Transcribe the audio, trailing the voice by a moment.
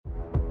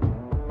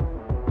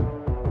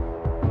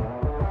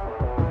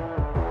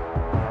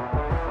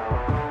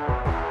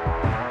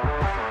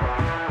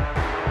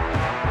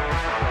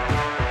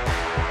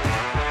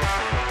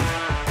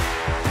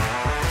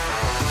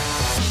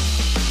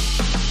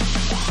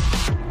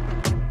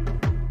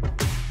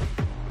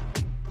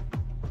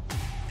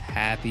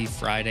Happy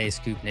Friday,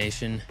 Scoop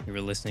Nation. You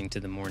are listening to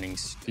the Morning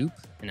Scoop,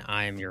 and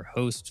I am your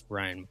host,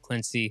 Ryan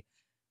McClincy.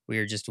 We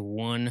are just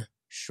one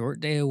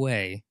short day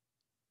away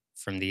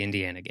from the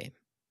Indiana game.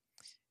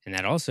 And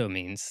that also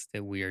means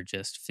that we are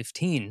just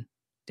 15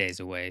 days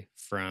away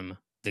from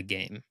the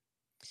game.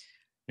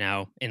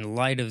 Now, in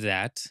light of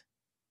that,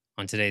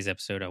 on today's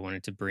episode, I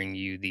wanted to bring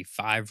you the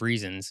 5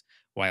 reasons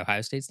why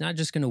Ohio State's not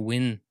just going to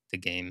win the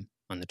game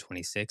on the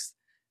 26th,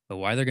 but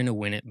why they're going to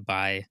win it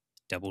by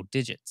double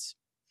digits.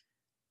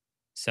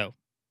 So,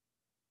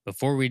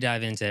 before we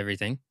dive into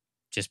everything,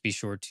 just be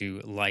sure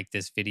to like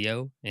this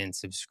video and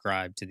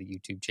subscribe to the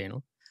YouTube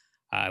channel.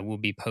 I will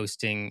be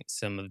posting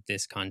some of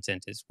this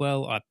content as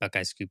well at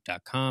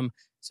buckeyescoop.com.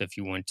 So if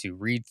you want to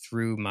read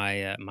through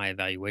my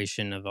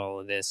evaluation of all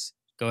of this,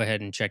 go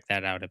ahead and check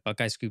that out at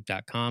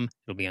buckeyescoop.com.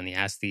 It'll be on the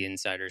Ask the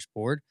Insiders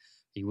board.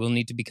 You will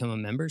need to become a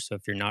member. So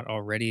if you're not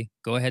already,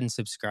 go ahead and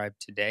subscribe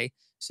today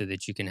so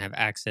that you can have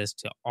access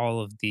to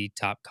all of the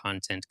top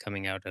content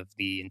coming out of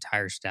the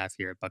entire staff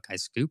here at Buckeye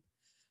Scoop.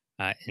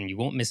 And you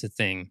won't miss a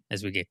thing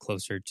as we get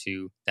closer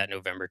to that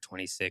November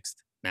 26th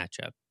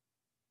matchup.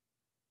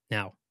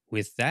 Now,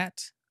 with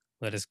that,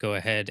 let us go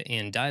ahead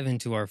and dive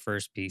into our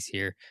first piece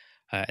here,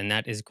 and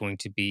that is going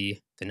to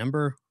be the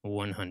number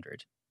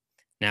 100.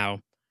 Now,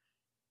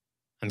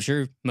 I'm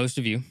sure most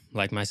of you,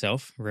 like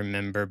myself,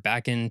 remember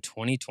back in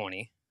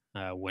 2020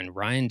 when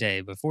Ryan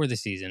Day, before the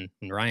season,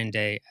 when Ryan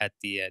Day at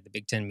the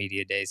Big Ten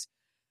Media Days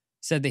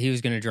said that he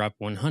was going to drop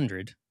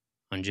 100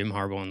 on Jim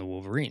Harbaugh and the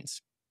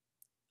Wolverines,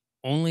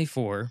 only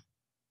for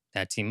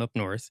that team up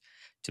north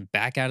to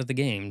back out of the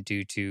game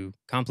due to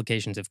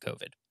complications of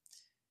COVID.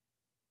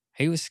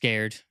 He was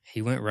scared.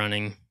 He went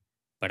running.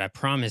 But I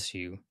promise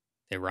you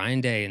that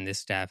Ryan Day and this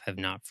staff have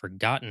not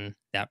forgotten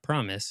that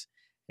promise.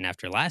 And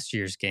after last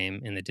year's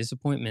game and the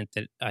disappointment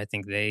that I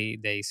think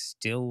they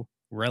still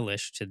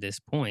relish to this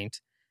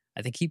point,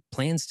 I think he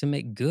plans to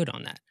make good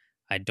on that.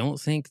 I don't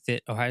think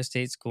that Ohio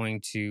State's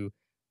going to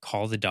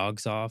call the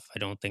dogs off. I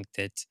don't think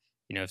that,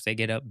 if they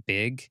get up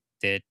big,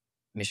 that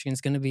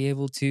Michigan's going to be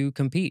able to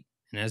compete.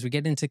 And as we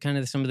get into kind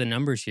of some of the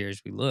numbers here,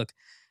 as we look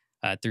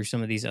through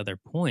some of these other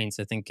points,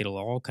 I think it'll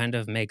all kind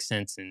of make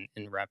sense and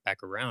wrap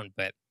back around.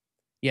 But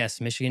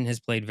yes, Michigan has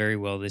played very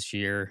well this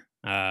year.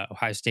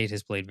 Ohio State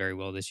has played very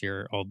well this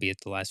year, albeit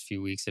the last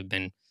few weeks have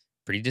been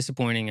pretty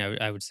disappointing.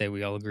 I would say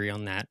we all agree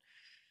on that.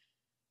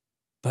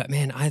 But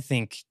man, I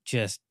think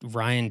just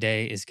Ryan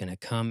Day is going to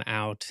come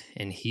out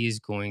and he is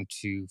going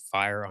to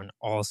fire on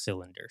all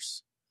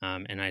cylinders.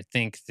 And I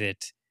think that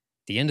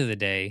at the end of the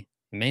day,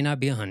 it may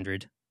not be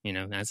 100.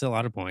 That's a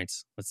lot of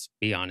points. Let's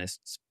be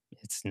honest.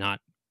 It's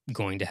not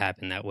going to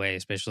happen that way,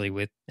 especially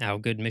with how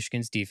good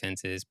Michigan's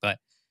defense is. But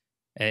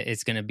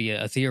it's going to be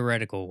a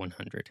theoretical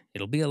 100.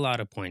 It'll be a lot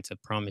of points. I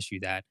promise you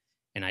that.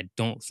 And I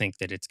don't think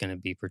that it's going to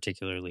be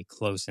particularly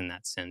close in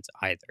that sense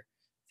either.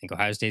 I think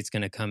Ohio State's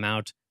going to come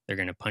out. They're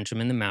going to punch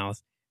them in the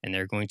mouth. And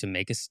they're going to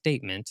make a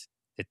statement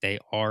that they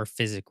are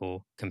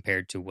physical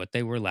compared to what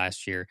they were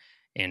last year.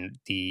 And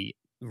the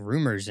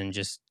rumors and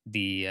just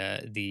the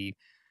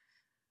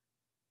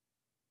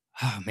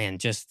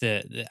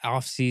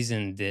off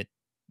season that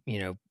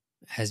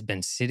has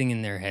been sitting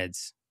in their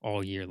heads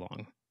all year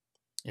long.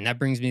 And that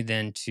brings me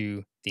then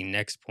to the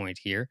next point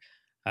here,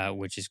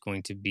 which is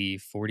going to be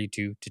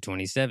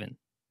 42-27,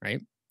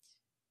 right?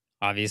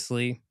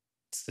 Obviously,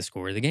 it's the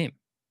score of the game.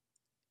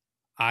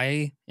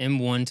 I am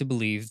one to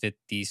believe that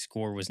the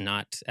score was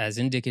not as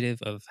indicative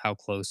of how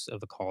close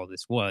of a call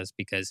this was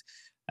because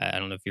I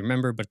don't know if you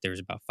remember, but there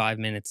was about 5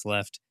 minutes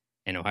left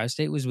and Ohio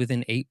State was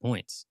within 8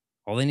 points.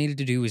 All they needed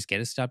to do was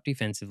get a stop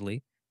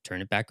defensively,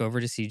 turn it back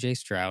over to CJ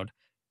Stroud,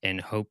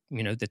 and hope,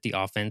 that the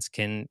offense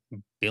can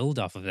build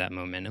off of that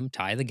momentum,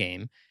 tie the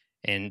game,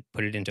 and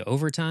put it into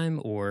overtime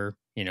or,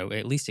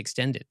 at least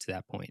extend it to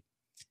that point.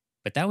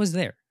 But that was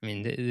there. I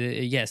mean,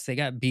 yes, they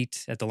got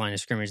beat at the line of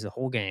scrimmage the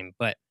whole game,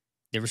 but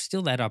there was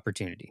still that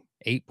opportunity.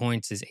 8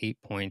 points is 8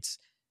 points,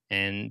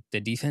 and the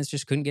defense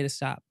just couldn't get a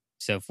stop.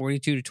 So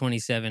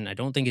 42-27, I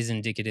don't think is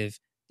indicative,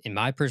 in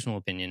my personal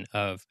opinion,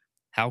 of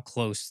how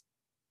close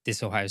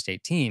this Ohio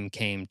State team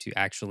came to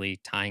actually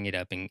tying it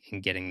up and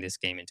getting this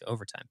game into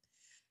overtime.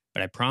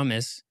 But I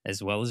promise,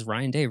 as well as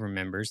Ryan Day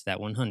remembers that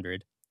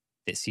 100,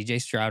 that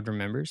CJ Stroud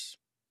remembers,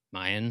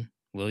 Mayan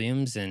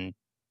Williams and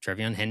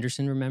Trevion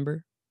Henderson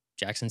remember,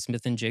 Jackson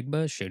Smith and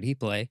Jigba, should he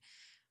play,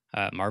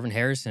 Marvin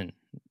Harrison,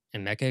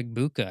 Emeka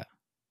Egbuka.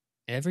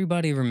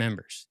 Everybody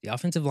remembers. The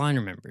offensive line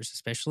remembers,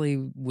 especially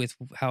with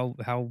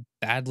how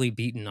badly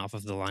beaten off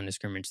of the line of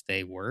scrimmage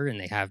they were and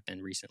they have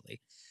been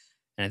recently.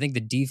 And I think the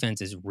defense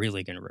is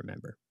really going to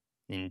remember.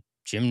 And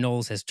Jim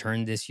Knowles has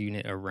turned this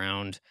unit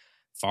around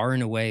far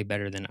and away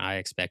better than I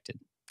expected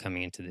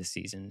coming into this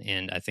season.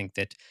 And I think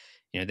that,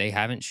 they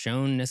haven't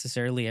shown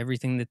necessarily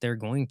everything that they're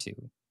going to.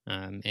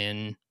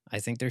 And I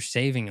think they're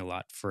saving a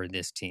lot for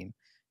this team,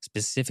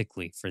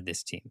 specifically for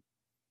this team.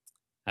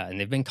 And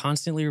they've been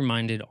constantly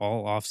reminded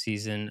all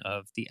offseason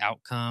of the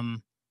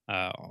outcome,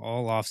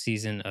 all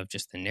offseason of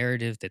just the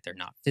narrative that they're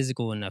not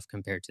physical enough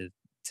compared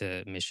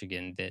to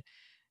Michigan, that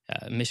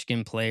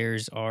Michigan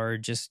players are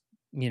just,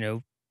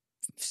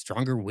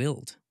 stronger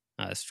willed,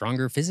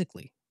 stronger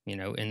physically,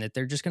 and that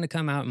they're just going to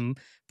come out and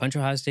punch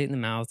Ohio State in the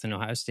mouth, and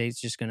Ohio State's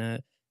just going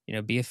to,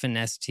 be a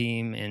finesse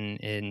team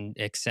and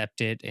accept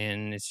it,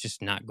 and it's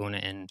just not going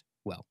to end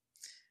well.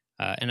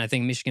 And I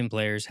think Michigan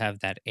players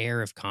have that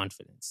air of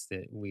confidence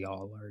that we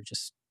all are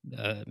just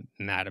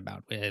mad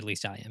about. At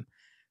least I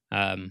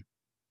am.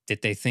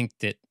 That they think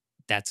that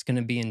that's going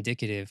to be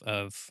indicative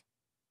of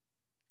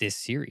this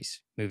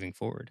series moving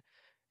forward,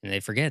 and they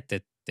forget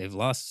that they've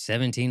lost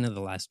 17 of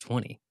the last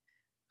 20,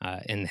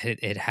 and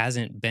it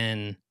hasn't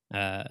been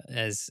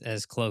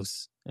as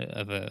close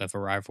of a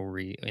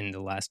rivalry in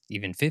the last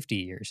even 50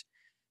 years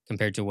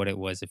compared to what it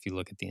was if you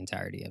look at the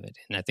entirety of it.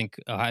 And I think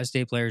Ohio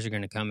State players are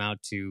going to come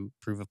out to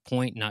prove a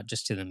point, not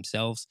just to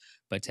themselves,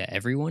 but to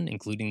everyone,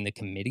 including the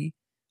committee.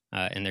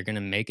 And they're going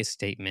to make a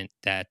statement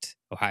that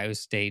Ohio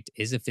State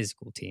is a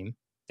physical team.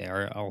 They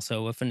are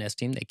also a finesse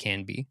team. They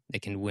can be. They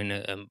can win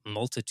a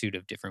multitude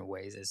of different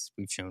ways, as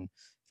we've shown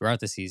throughout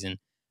the season.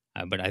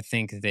 But I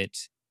think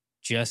that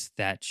just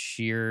that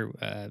sheer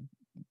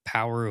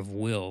power of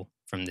will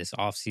from this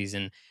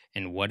offseason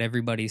and what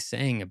everybody's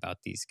saying about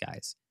these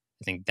guys,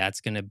 I think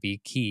that's going to be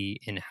key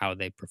in how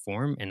they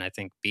perform. And I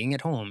think being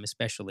at home,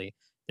 especially,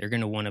 they're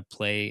going to want to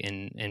play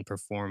and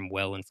perform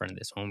well in front of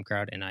this home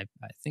crowd. And I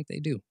think they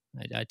do.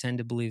 I tend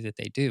to believe that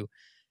they do.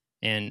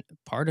 And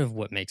part of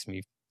what makes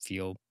me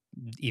feel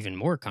even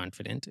more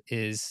confident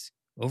is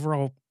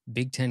overall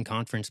Big Ten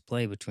conference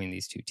play between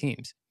these two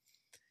teams.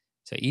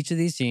 So each of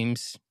these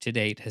teams to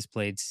date has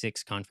played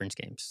 6 conference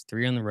games,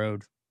 3 on the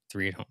road,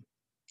 3 at home.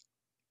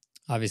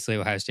 Obviously,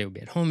 Ohio State will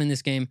be at home in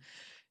this game.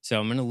 So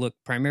I'm going to look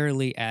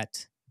primarily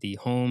at the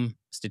home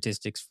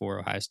statistics for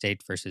Ohio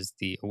State versus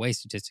the away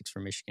statistics for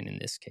Michigan in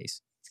this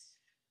case.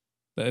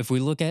 But if we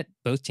look at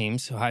both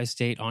teams, Ohio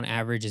State on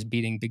average is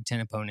beating Big Ten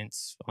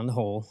opponents on the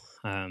whole,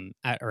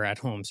 at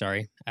home,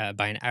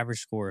 by an average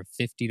score of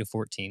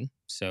 50-14,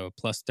 so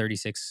plus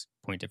 36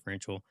 point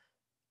differential.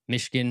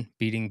 Michigan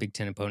beating Big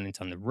Ten opponents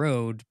on the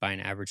road by an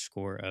average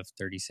score of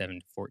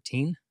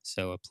 37-14,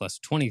 so a plus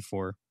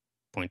 24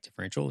 point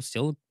differential.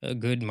 Still a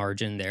good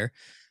margin there.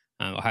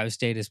 Ohio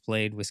State has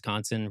played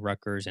Wisconsin,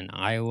 Rutgers, and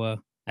Iowa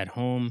at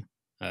home.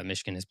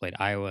 Michigan has played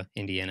Iowa,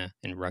 Indiana,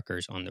 and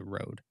Rutgers on the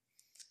road.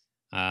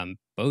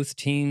 Both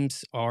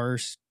teams are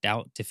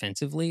stout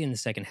defensively in the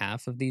second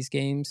half of these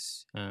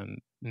games.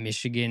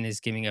 Michigan is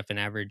giving up an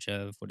average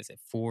of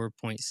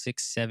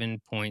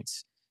 4.67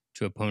 points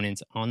to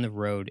opponents on the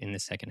road in the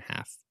second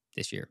half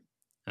this year.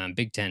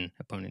 Big Ten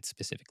opponents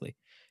specifically.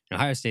 And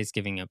Ohio State's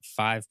giving up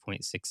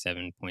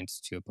 5.67 points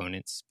to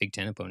opponents, Big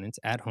Ten opponents,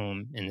 at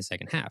home in the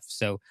second half.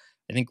 So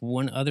I think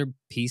one other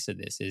piece of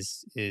this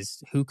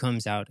is who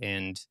comes out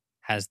and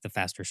has the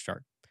faster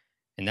start.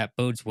 And that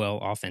bodes well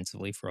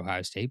offensively for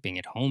Ohio State, being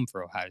at home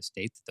for Ohio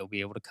State, that they'll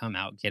be able to come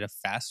out, get a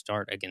fast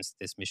start against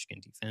this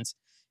Michigan defense,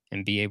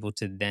 and be able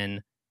to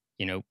then,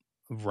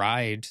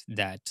 ride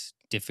that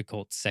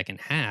difficult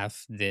second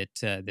half that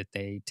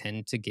they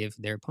tend to give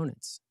their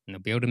opponents. And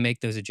they'll be able to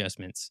make those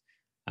adjustments.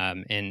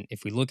 And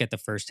if we look at the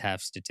first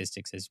half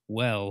statistics as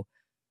well,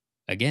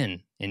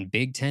 again, in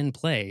Big Ten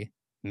play,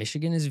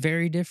 Michigan is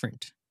very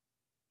different.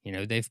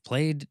 They've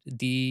played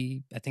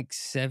I think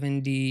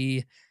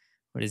 76th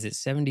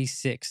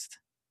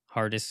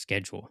hardest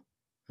schedule.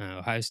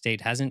 Ohio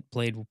State hasn't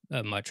played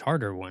a much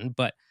harder one,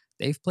 but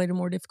they've played a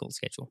more difficult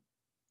schedule.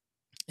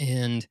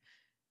 And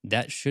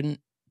that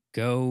shouldn't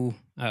go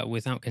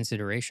without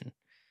consideration.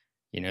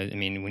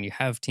 When you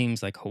have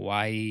teams like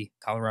Hawaii,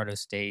 Colorado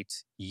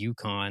State,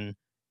 UConn,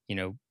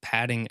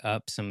 padding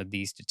up some of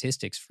these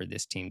statistics for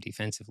this team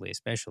defensively,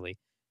 especially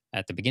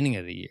at the beginning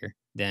of the year,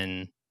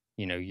 then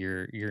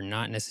you're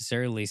not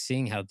necessarily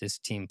seeing how this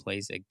team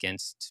plays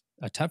against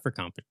a tougher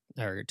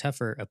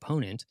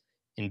opponent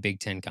in Big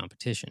Ten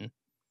competition.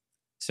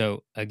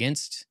 So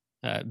against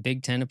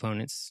Big Ten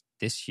opponents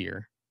this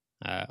year,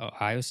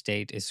 Ohio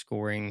State is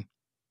scoring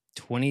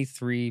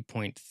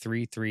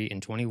 23.33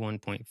 and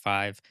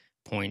 21.5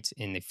 points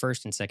in the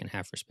first and second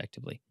half,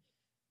 respectively.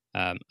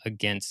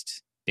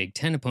 Against Big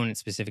Ten opponents,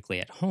 specifically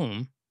at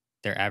home,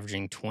 they're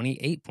averaging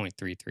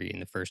 28.33 in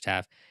the first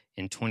half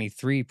and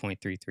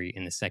 23.33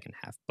 in the second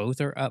half.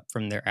 Both are up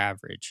from their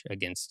average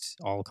against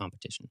all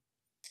competition.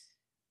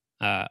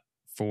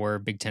 For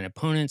Big Ten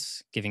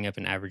opponents, giving up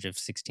an average of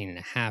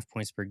 16.5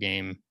 points per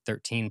game,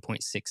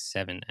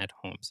 13.67 at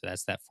home. So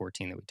that's that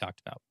 14 that we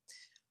talked about.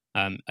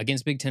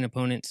 Against Big Ten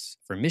opponents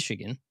for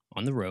Michigan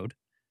on the road,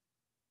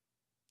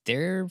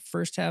 their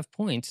first half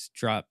points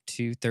drop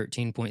to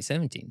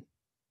 13.17.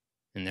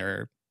 And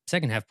their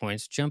second half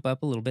points jump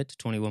up a little bit to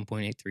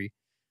 21.83.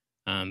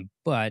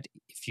 But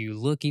if you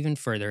look even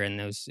further in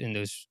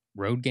those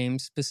road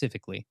games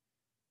specifically,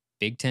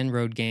 Big Ten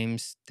road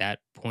games, that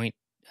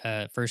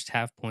first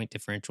half point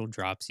differential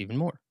drops even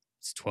more.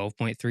 It's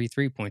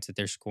 12.33 points that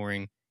they're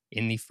scoring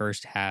in the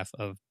first half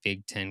of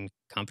Big Ten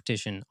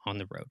competition on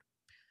the road.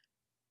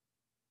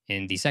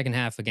 In the second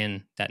half,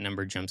 again, that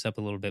number jumps up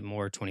a little bit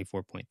more,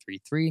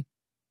 24.33.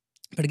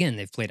 But again,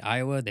 they've played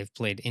Iowa, they've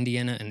played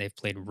Indiana, and they've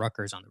played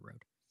Rutgers on the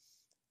road.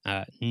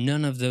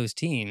 None of those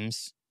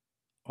teams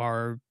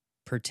are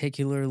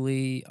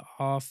particularly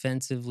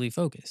offensively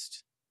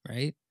focused,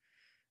 right?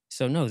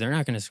 So, no, they're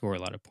not going to score a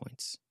lot of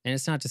points. And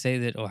it's not to say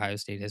that Ohio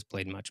State has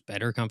played much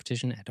better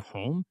competition at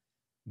home,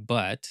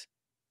 but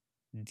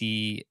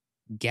the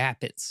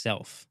gap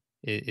itself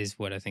is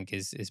what I think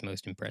is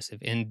most impressive.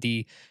 And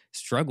the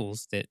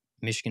struggles that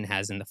Michigan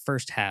has in the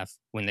first half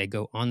when they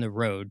go on the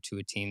road to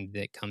a team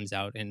that comes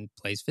out and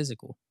plays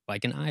physical,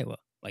 like in Iowa,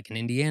 like in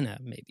Indiana,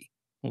 maybe.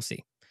 We'll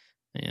see.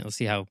 And we'll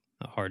see how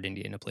hard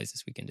Indiana plays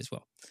this weekend as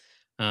well.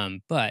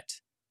 But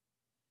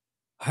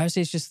Ohio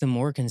State's just the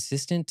more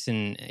consistent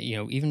and,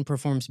 even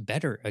performs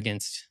better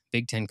against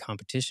Big Ten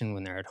competition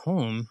when they're at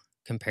home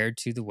compared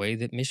to the way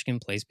that Michigan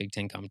plays Big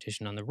Ten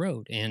competition on the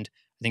road. And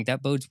I think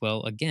that bodes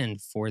well, again,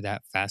 for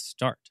that fast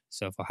start.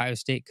 So if Ohio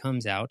State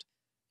comes out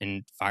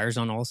and fires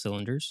on all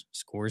cylinders,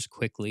 scores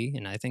quickly,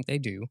 and I think they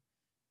do,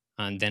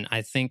 then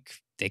I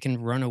think they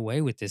can run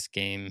away with this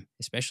game,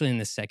 especially in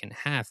the second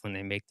half when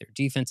they make their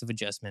defensive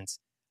adjustments,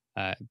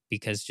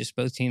 because just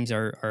both teams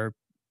are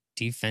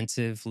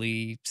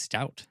defensively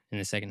stout in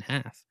the second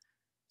half.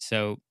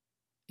 So,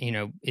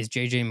 is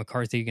JJ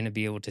McCarthy going to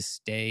be able to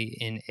stay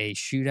in a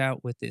shootout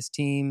with this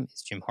team?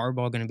 Is Jim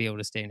Harbaugh going to be able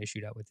to stay in a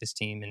shootout with this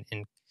team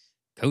and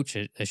coach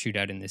a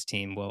shootout in this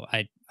team? Well,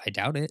 I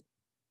doubt it.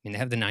 I mean, they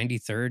have the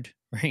 93rd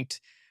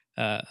ranked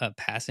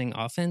passing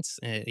offense.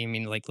 I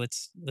mean, like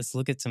let's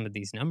look at some of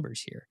these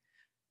numbers here.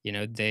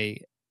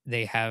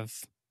 They have,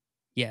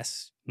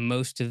 yes,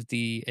 most of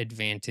the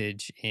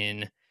advantage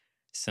in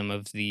some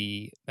of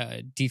the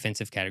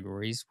defensive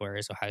categories,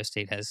 whereas Ohio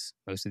State has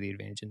most of the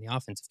advantage in the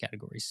offensive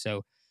categories.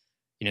 So,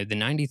 the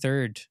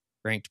 93rd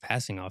ranked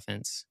passing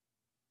offense,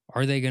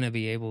 are they going to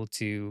be able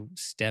to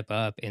step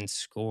up and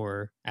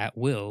score at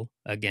will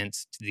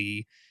against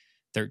the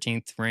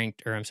 13th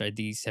ranked, or I'm sorry,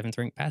 the 7th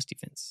ranked pass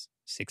defense,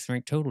 6th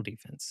ranked total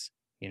defense?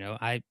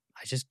 I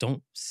just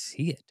don't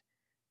see it.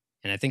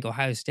 And I think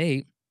Ohio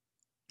State,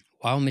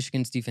 while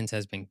Michigan's defense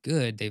has been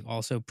good, they've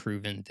also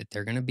proven that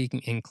they're going to be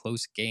in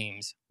close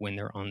games when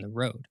they're on the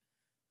road.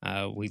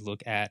 We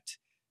look at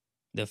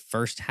the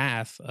first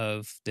half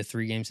of the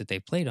 3 games that they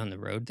played on the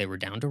road. They were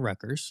down to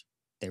Rutgers.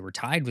 They were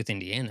tied with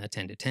Indiana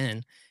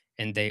 10-10,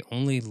 and they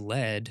only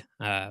led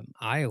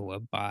Iowa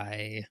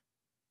by,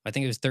 I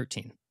think it was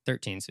 13.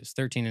 13. So it was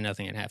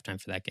 13-0 at halftime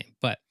for that game.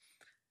 But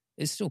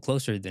it's still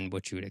closer than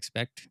what you would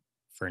expect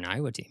for an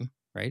Iowa team,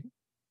 right?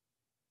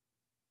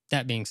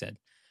 That being said,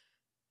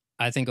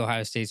 I think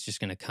Ohio State's just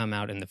going to come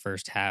out in the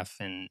first half,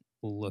 and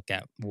we'll look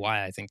at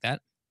why I think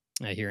that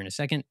here in a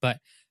second. But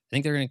I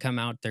think they're going to come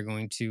out. They're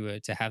going to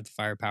have the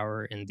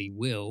firepower and the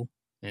will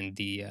and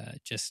the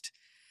just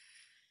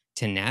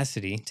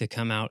tenacity to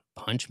come out,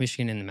 punch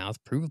Michigan in the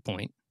mouth, prove a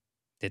point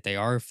that they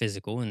are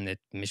physical and that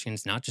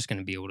Michigan's not just going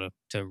to be able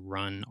to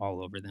run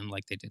all over them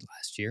like they did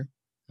last year.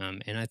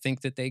 And I think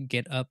that they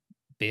get up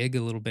big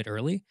a little bit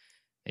early.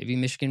 Maybe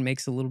Michigan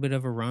makes a little bit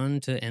of a run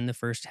to end the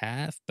first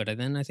half, but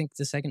then I think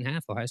the second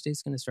half, Ohio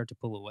State's going to start to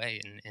pull away,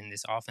 and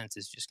this offense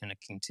is just going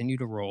to continue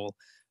to roll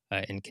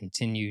and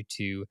continue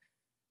to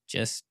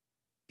just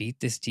beat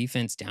this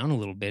defense down a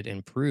little bit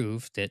and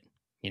prove that,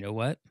 you know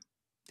what,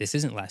 this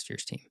isn't last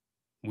year's team.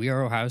 We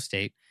are Ohio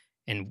State,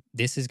 and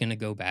this is going to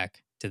go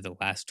back to the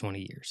last 20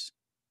 years.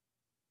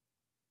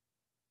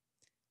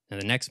 Now,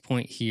 the next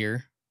point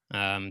here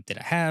that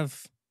I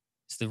have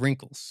is the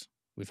wrinkles.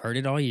 We've heard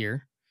it all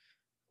year.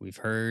 We've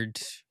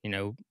heard,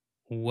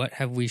 what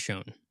have we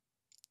shown?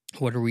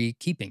 What are we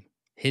keeping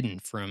hidden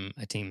from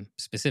a team,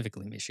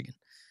 specifically Michigan?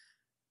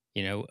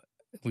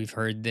 We've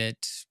heard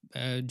that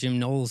Jim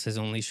Knowles has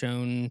only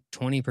shown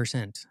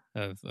 20%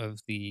 of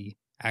the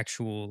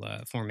actual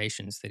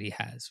formations that he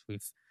has.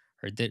 We've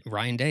heard that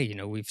Ryan Day,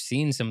 we've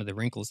seen some of the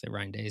wrinkles that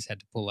Ryan Day has had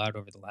to pull out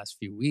over the last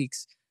few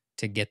weeks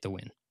to get the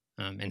win.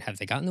 And have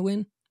they gotten the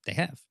win? They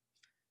have.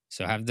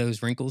 So have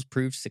those wrinkles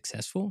proved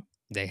successful?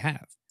 They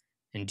have.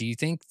 And do you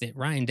think that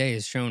Ryan Day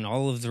has shown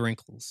all of the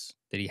wrinkles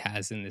that he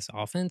has in this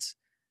offense?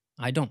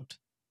 I don't.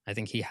 I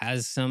think he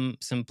has some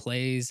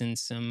plays and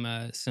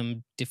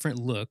some different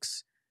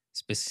looks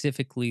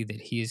specifically that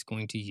he is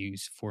going to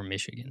use for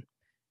Michigan.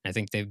 I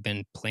think they've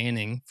been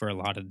planning for a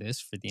lot of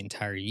this for the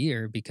entire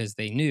year because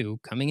they knew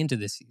coming into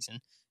this season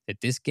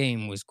that this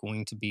game was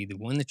going to be the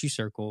one that you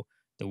circle,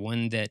 the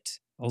one that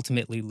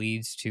ultimately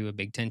leads to a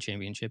Big Ten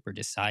championship or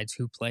decides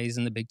who plays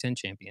in the Big Ten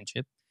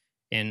championship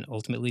and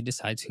ultimately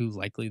decides who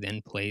likely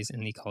then plays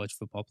in the college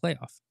football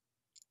playoff.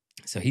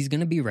 So he's going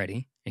to be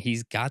ready. And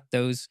he's got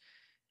those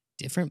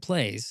different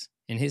plays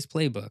in his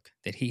playbook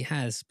that he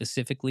has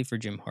specifically for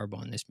Jim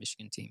Harbaugh and this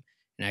Michigan team.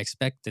 And I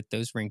expect that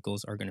those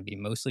wrinkles are going to be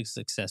mostly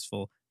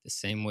successful the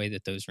same way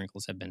that those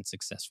wrinkles have been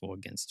successful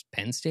against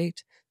Penn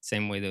State,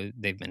 same way that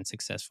they've been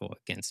successful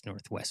against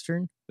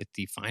Northwestern, with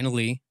the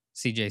finally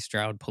CJ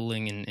Stroud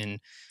pulling and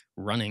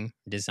running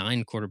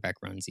design quarterback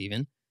runs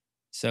even.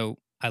 So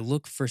I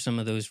look for some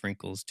of those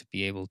wrinkles to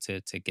be able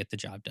to get the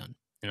job done.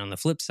 And on the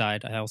flip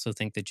side, I also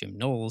think that Jim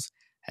Knowles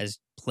has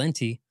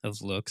plenty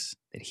of looks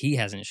that he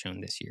hasn't shown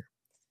this year.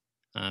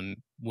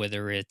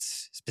 Whether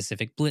it's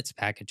specific blitz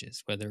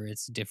packages, whether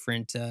it's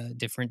different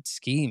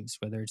schemes,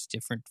 whether it's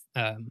different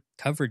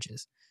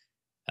coverages.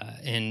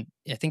 And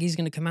I think he's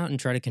going to come out and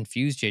try to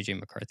confuse JJ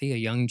McCarthy, a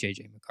young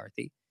JJ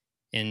McCarthy,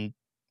 and,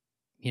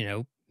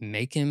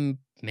 make him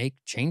make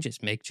changes,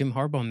 make Jim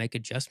Harbaugh make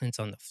adjustments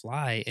on the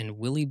fly. And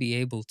will he be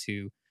able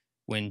to,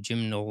 when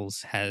Jim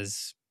Knowles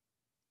has,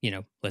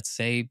 let's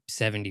say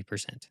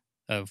 70%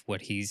 of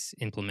what he's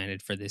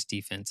implemented for this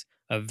defense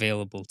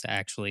available to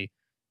actually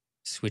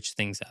switch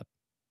things up,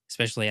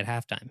 especially at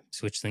halftime,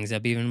 switch things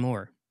up even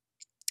more.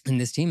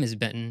 And this team has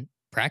been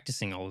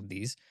practicing all of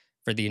these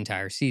for the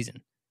entire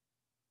season.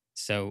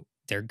 So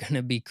they're going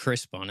to be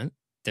crisp on it.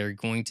 They're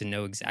going to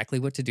know exactly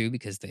what to do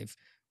because they've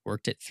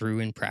worked it through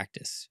in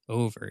practice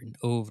over and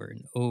over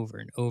and over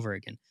and over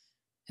again.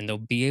 And they'll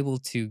be able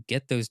to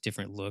get those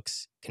different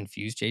looks,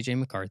 confuse JJ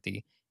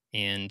McCarthy,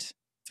 and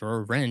throw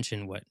a wrench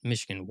in what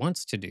Michigan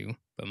wants to do,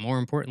 but more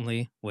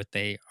importantly, what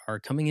they are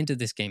coming into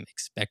this game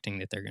expecting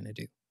that they're going to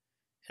do.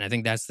 And I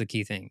think that's the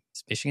key thing.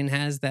 Is Michigan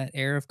has that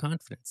air of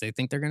confidence. They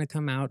think they're going to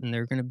come out and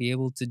they're going to be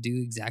able to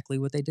do exactly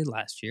what they did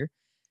last year.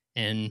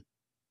 And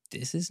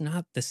this is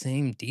not the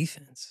same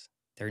defense.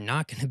 They're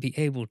not going to be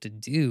able to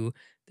do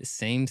the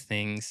same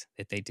things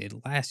that they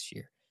did last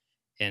year.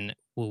 And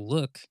we'll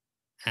look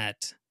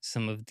at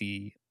some of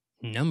the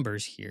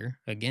numbers here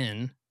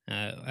again,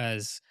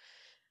 as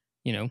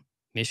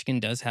Michigan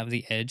does have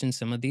the edge in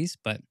some of these,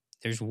 but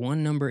there's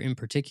one number in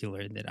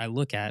particular that I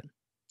look at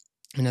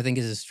and I think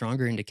is a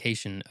stronger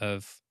indication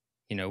of,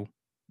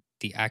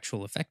 the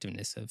actual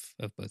effectiveness of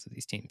both of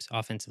these teams,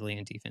 offensively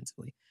and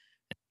defensively.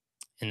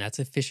 And that's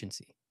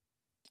efficiency,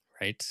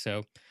 right?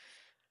 So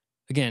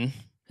again,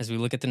 as we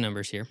look at the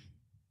numbers here,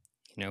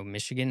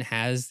 Michigan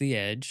has the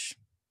edge.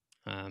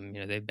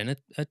 They've been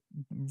a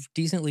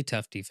decently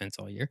tough defense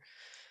all year,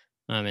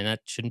 and that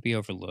shouldn't be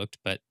overlooked.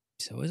 But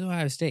so is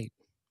Ohio State,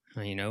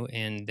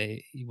 and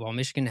while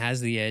Michigan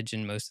has the edge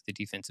in most of the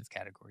defensive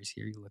categories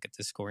here, you look at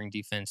the scoring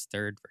defense,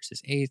 3rd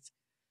versus 8th.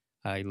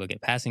 You look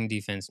at passing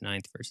defense,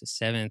 9th versus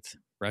 7th,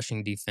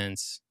 rushing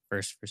defense,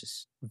 1st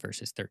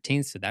versus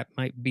 13th. So that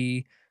might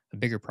be a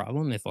bigger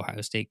problem if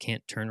Ohio State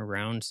can't turn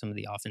around some of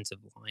the offensive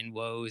line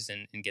woes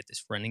and get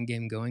this running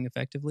game going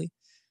effectively.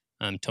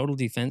 Total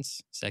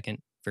defense, 2nd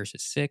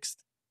versus 6th.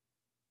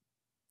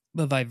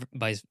 But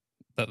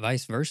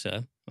vice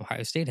versa,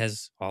 Ohio State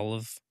has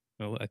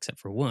except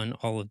for one,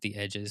 all of the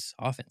edges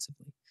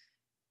offensively.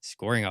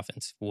 Scoring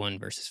offense, 1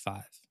 versus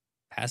 5.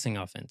 Passing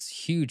offense,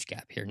 huge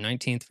gap here,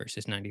 19th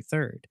versus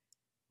 93rd.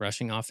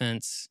 Rushing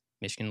offense,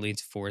 Michigan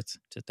leads 4th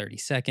to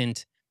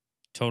 32nd.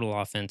 Total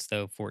offense,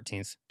 though,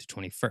 14th to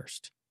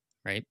 21st,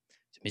 right?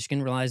 So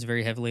Michigan relies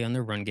very heavily on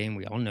their run game.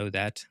 We all know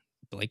that.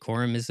 Blake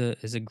Corum is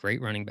a great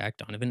running back.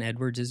 Donovan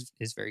Edwards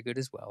is very good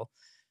as well.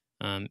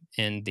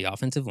 And the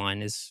offensive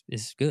line is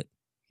good.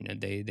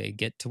 They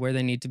get to where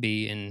they need to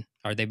be. And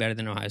are they better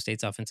than Ohio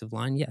State's offensive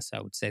line? Yes,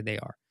 I would say they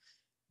are.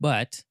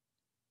 But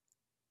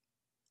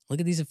look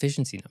at these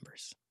efficiency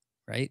numbers,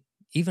 right?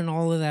 Even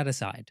all of that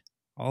aside,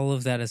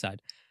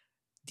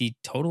 the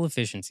total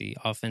efficiency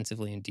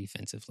offensively and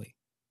defensively,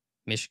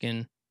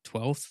 Michigan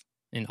 12th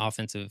in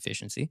offensive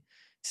efficiency,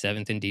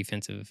 7th in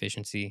defensive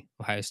efficiency,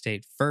 Ohio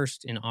State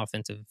 1st in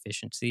offensive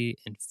efficiency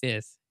and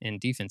 5th in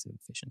defensive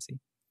efficiency.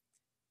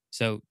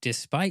 So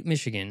despite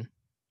Michigan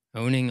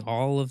owning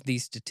all of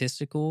these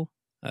statistical,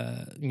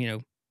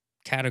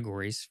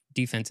 categories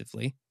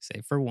defensively,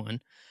 say for one,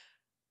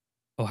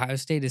 Ohio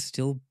State is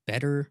still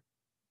better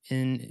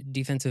in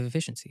defensive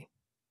efficiency.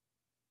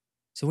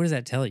 So what does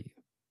that tell you?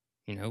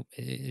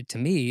 To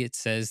me, it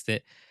says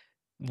that,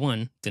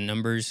 one, the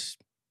numbers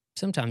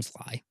sometimes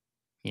lie.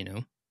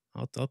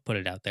 I'll put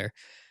it out there.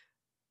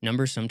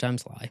 Numbers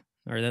sometimes lie,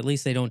 or at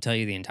least they don't tell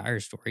you the entire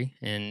story.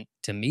 And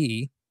to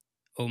me,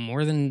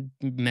 more than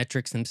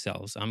metrics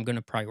themselves, I'm going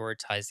to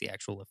prioritize the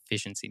actual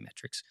efficiency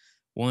metrics.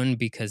 One,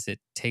 because it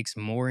takes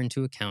more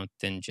into account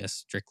than just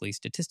strictly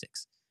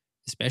statistics,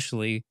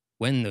 especially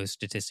when those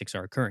statistics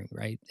are occurring,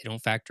 right? They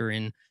don't factor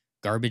in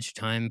garbage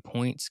time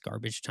points,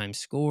 garbage time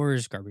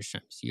scores, garbage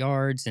time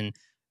yards. And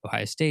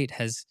Ohio State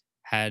has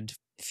had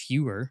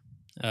fewer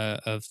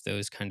of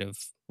those kind of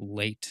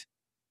late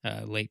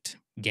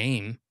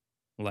game,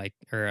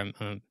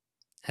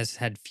 has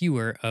had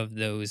fewer of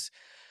those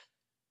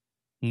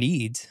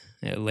needs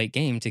late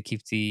game to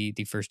keep the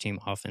first team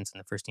offense and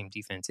the first team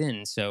defense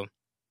in. So,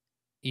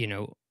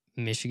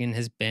 Michigan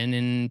has been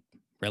in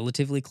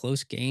relatively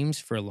close games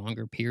for a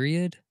longer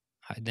period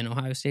than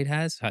Ohio State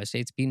has. Ohio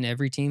State's beaten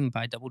every team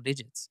by double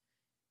digits.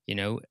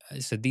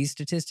 So these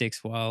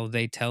statistics, while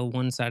they tell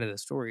one side of the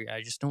story,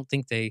 I just don't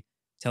think they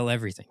tell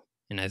everything.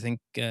 And I think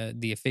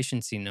the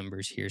efficiency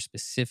numbers here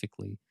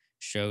specifically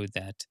show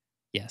that,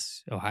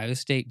 yes, Ohio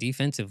State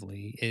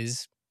defensively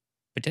is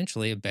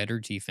potentially a better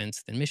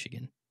defense than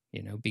Michigan,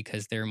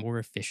 because they're more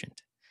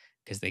efficient,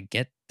 because they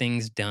get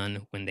things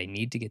done when they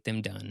need to get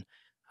them done,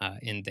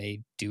 and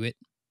they do it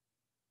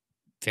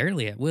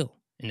fairly at will,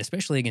 and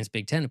especially against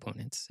Big Ten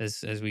opponents.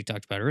 As we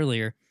talked about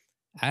earlier,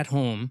 at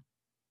home,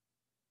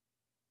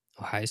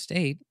 Ohio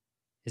State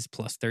is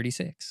plus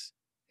 36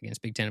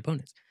 against Big Ten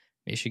opponents.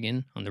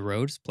 Michigan on the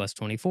road is plus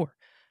 24.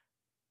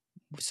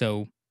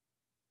 So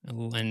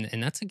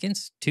And that's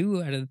against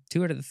two out of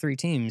the three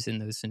teams in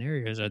those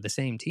scenarios are the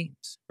same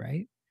teams,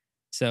 right?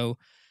 So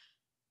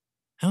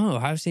I don't know.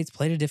 Ohio State's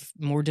played a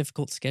more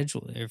difficult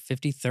schedule. They're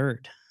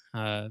 53rd.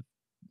 Uh,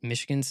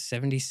 Michigan's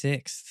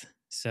 76th.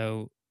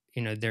 So,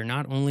 they're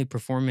not only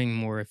performing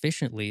more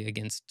efficiently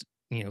against,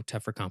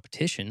 tougher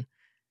competition,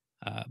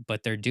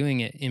 but they're doing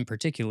it in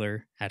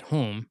particular at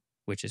home,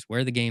 which is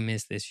where the game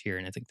is this year.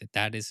 And I think that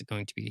that is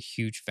going to be a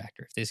huge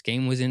factor. If this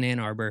game was in Ann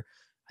Arbor,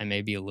 I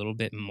may be a little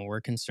bit more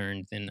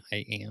concerned than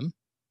I am.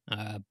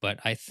 But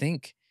I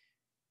think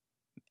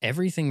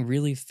everything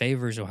really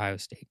favors Ohio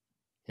State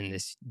in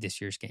this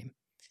year's game.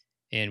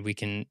 And we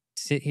can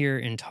sit here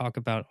and talk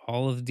about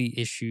all of the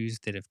issues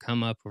that have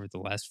come up over the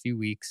last few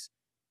weeks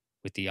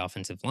with the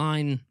offensive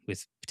line,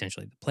 with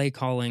potentially the play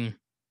calling,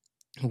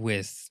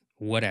 with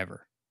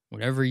whatever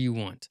you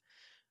want.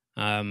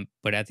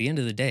 But at the end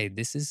of the day,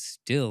 this is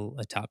still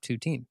a top two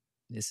team.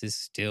 This is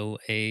still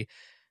a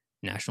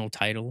national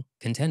title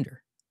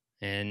contender.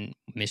 And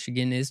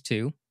Michigan is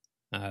too.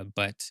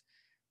 But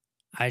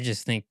I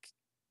just think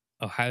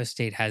Ohio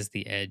State has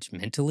the edge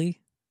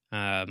mentally.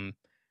 Um,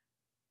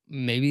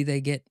 Maybe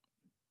they get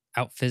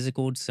out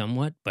physicaled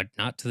somewhat, but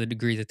not to the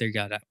degree that they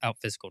got out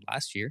physicaled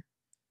last year.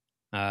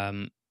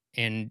 Um,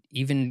 and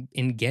even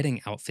in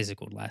getting out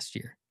physicaled last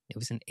year, it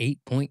was an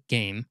 8-point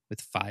game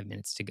with 5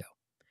 minutes to go.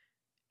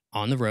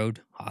 On the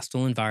road,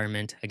 hostile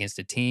environment against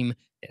a team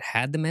that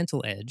had the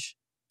mental edge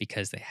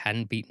because they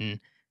hadn't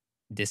beaten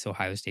this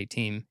Ohio State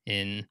team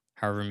in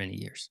however many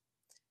years.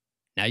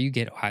 Now you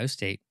get Ohio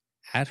State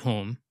at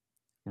home,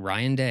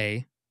 Ryan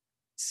Day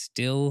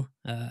still,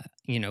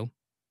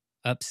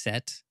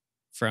 upset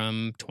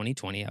from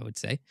 2020, I would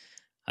say.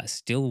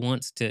 Still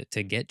wants to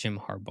get Jim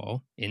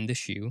Harbaugh in the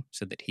shoe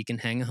so that he can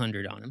hang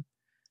 100 on him.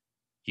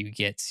 You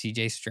get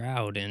CJ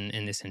Stroud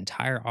and this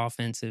entire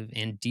offensive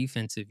and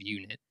defensive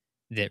unit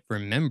that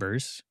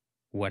remembers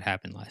what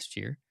happened last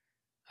year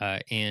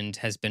and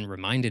has been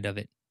reminded of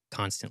it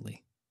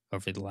constantly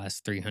over the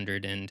last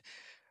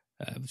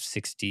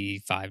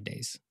 365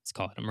 days. Let's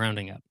call it. I'm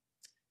rounding up.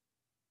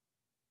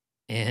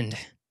 And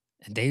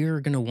they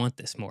are going to want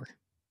this more.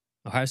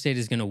 Ohio State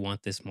is going to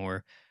want this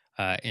more.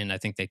 And I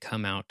think they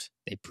come out,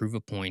 they prove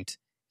a point,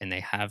 and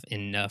they have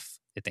enough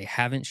that they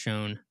haven't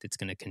shown that's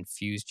going to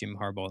confuse Jim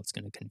Harbaugh. It's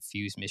going to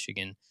confuse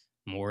Michigan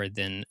more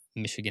than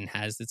Michigan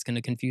has that's going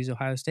to confuse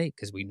Ohio State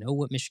because we know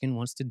what Michigan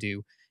wants to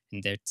do.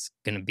 And that's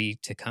going to be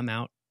to come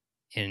out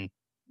and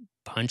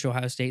punch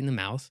Ohio State in the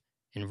mouth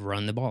and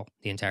run the ball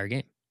the entire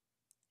game.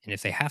 And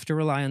if they have to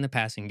rely on the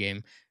passing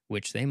game,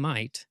 which they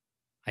might,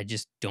 I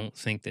just don't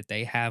think that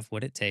they have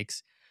what it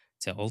takes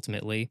to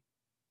ultimately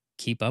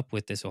keep up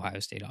with this Ohio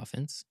State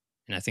offense.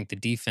 And I think the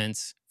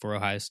defense for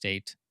Ohio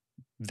State,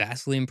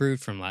 vastly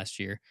improved from last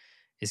year,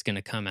 is going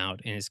to come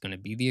out and is going to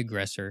be the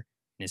aggressor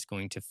and is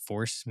going to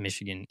force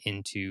Michigan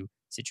into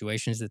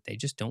situations that they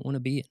just don't want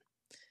to be in.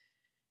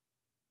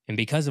 And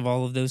because of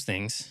all of those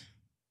things,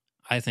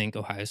 I think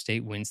Ohio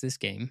State wins this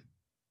game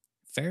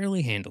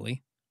fairly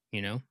handily.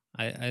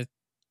 I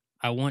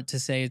want to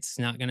say it's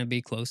not going to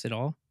be close at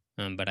all,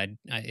 but I,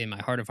 in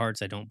my heart of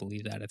hearts, I don't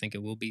believe that. I think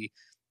it will be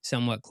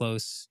somewhat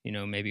close.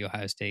 Maybe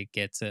Ohio State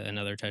gets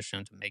another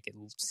touchdown to make it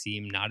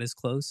seem not as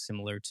close,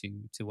 similar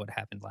to what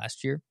happened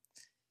last year.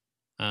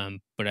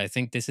 But I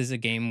think this is a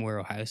game where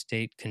Ohio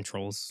State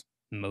controls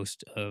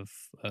most of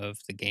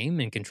the game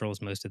and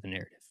controls most of the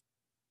narrative.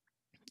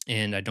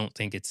 And I don't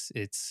think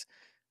it's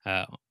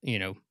uh, you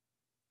know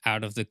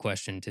out of the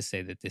question to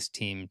say that this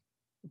team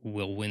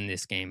will win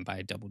this game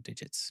by double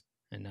digits.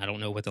 And I don't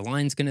know what the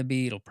line's going to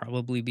be. It'll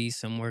probably be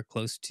somewhere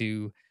close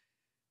to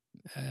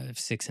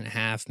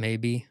 6.5,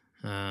 maybe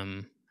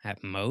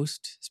at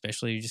most.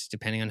 Especially just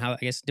depending on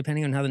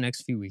depending on how the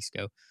next few weeks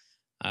go.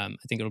 I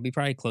think it'll be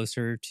probably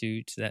closer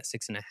to that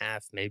 6.5,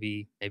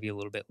 maybe a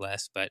little bit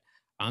less. But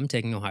I'm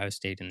taking Ohio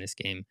State in this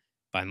game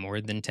by more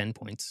than 10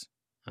 points,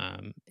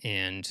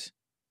 and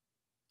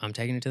I'm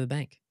taking it to the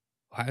bank.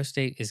 Ohio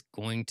State is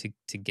going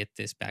to get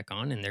this back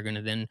on, and they're going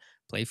to then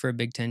play for a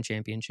Big Ten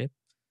championship,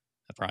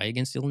 probably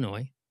against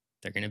Illinois.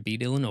 They're going to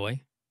beat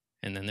Illinois,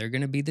 and then they're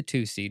going to be the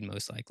 2 seed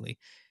most likely,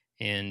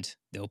 and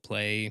they'll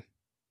play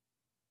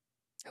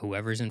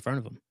whoever's in front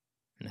of them.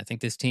 And I think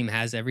this team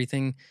has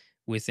everything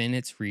within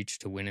its reach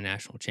to win a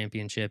national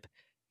championship,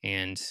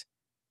 and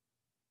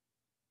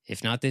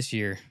if not this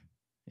year,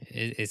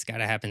 it's got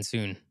to happen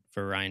soon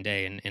for Ryan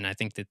Day, and I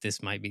think that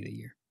this might be the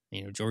year.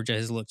 Georgia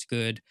has looked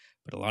good,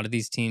 but a lot of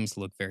these teams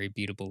look very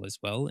beatable as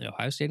well,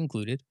 Ohio State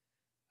included.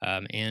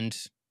 And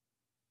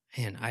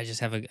man, I just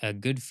have a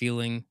good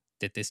feeling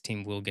that this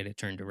team will get it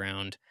turned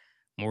around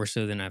more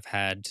so than I've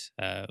had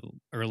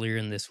earlier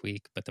in this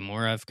week. But the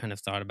more I've kind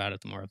of thought about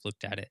it, the more I've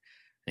looked at it,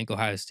 I think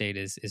Ohio State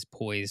is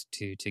poised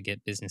to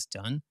get business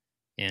done.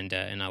 And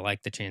I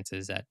like the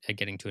chances at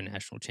getting to a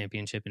national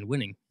championship and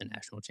winning a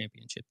national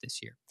championship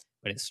this year.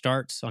 But it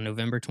starts on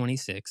November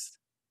 26th.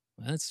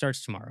 Well, it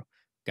starts tomorrow.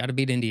 Got to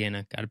beat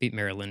Indiana, got to beat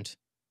Maryland.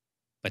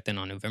 But then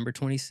on November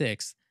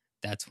 26th,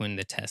 that's when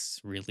the tests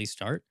really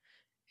start.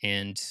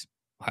 And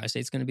Ohio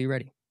State's going to be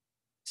ready.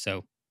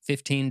 So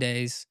 15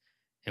 days.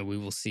 and we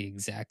will see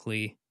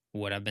exactly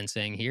what I've been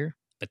saying here.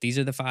 But these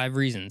are the 5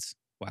 reasons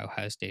why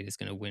Ohio State is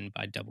going to win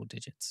by double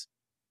digits.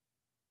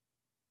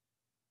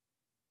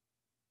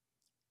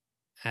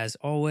 As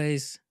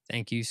always,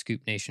 thank you,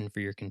 Scoop Nation,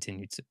 for your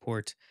continued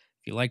support.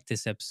 If you liked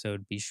this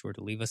episode, be sure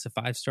to leave us a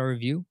 5-star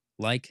review,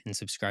 like, and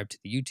subscribe to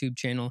the YouTube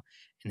channel,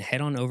 and head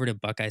on over to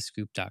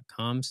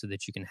BuckeyeScoop.com so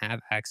that you can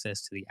have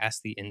access to the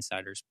Ask the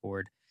Insiders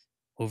board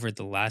over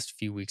the last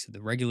few weeks of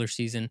the regular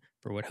season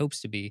for what hopes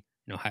to be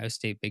an Ohio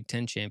State Big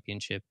Ten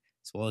championship,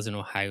 as well as an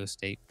Ohio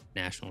State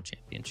national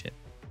championship.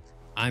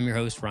 I'm your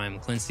host, Ryan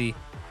McClincy,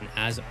 and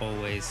as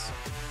always,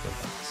 go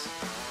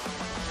Buckeyes.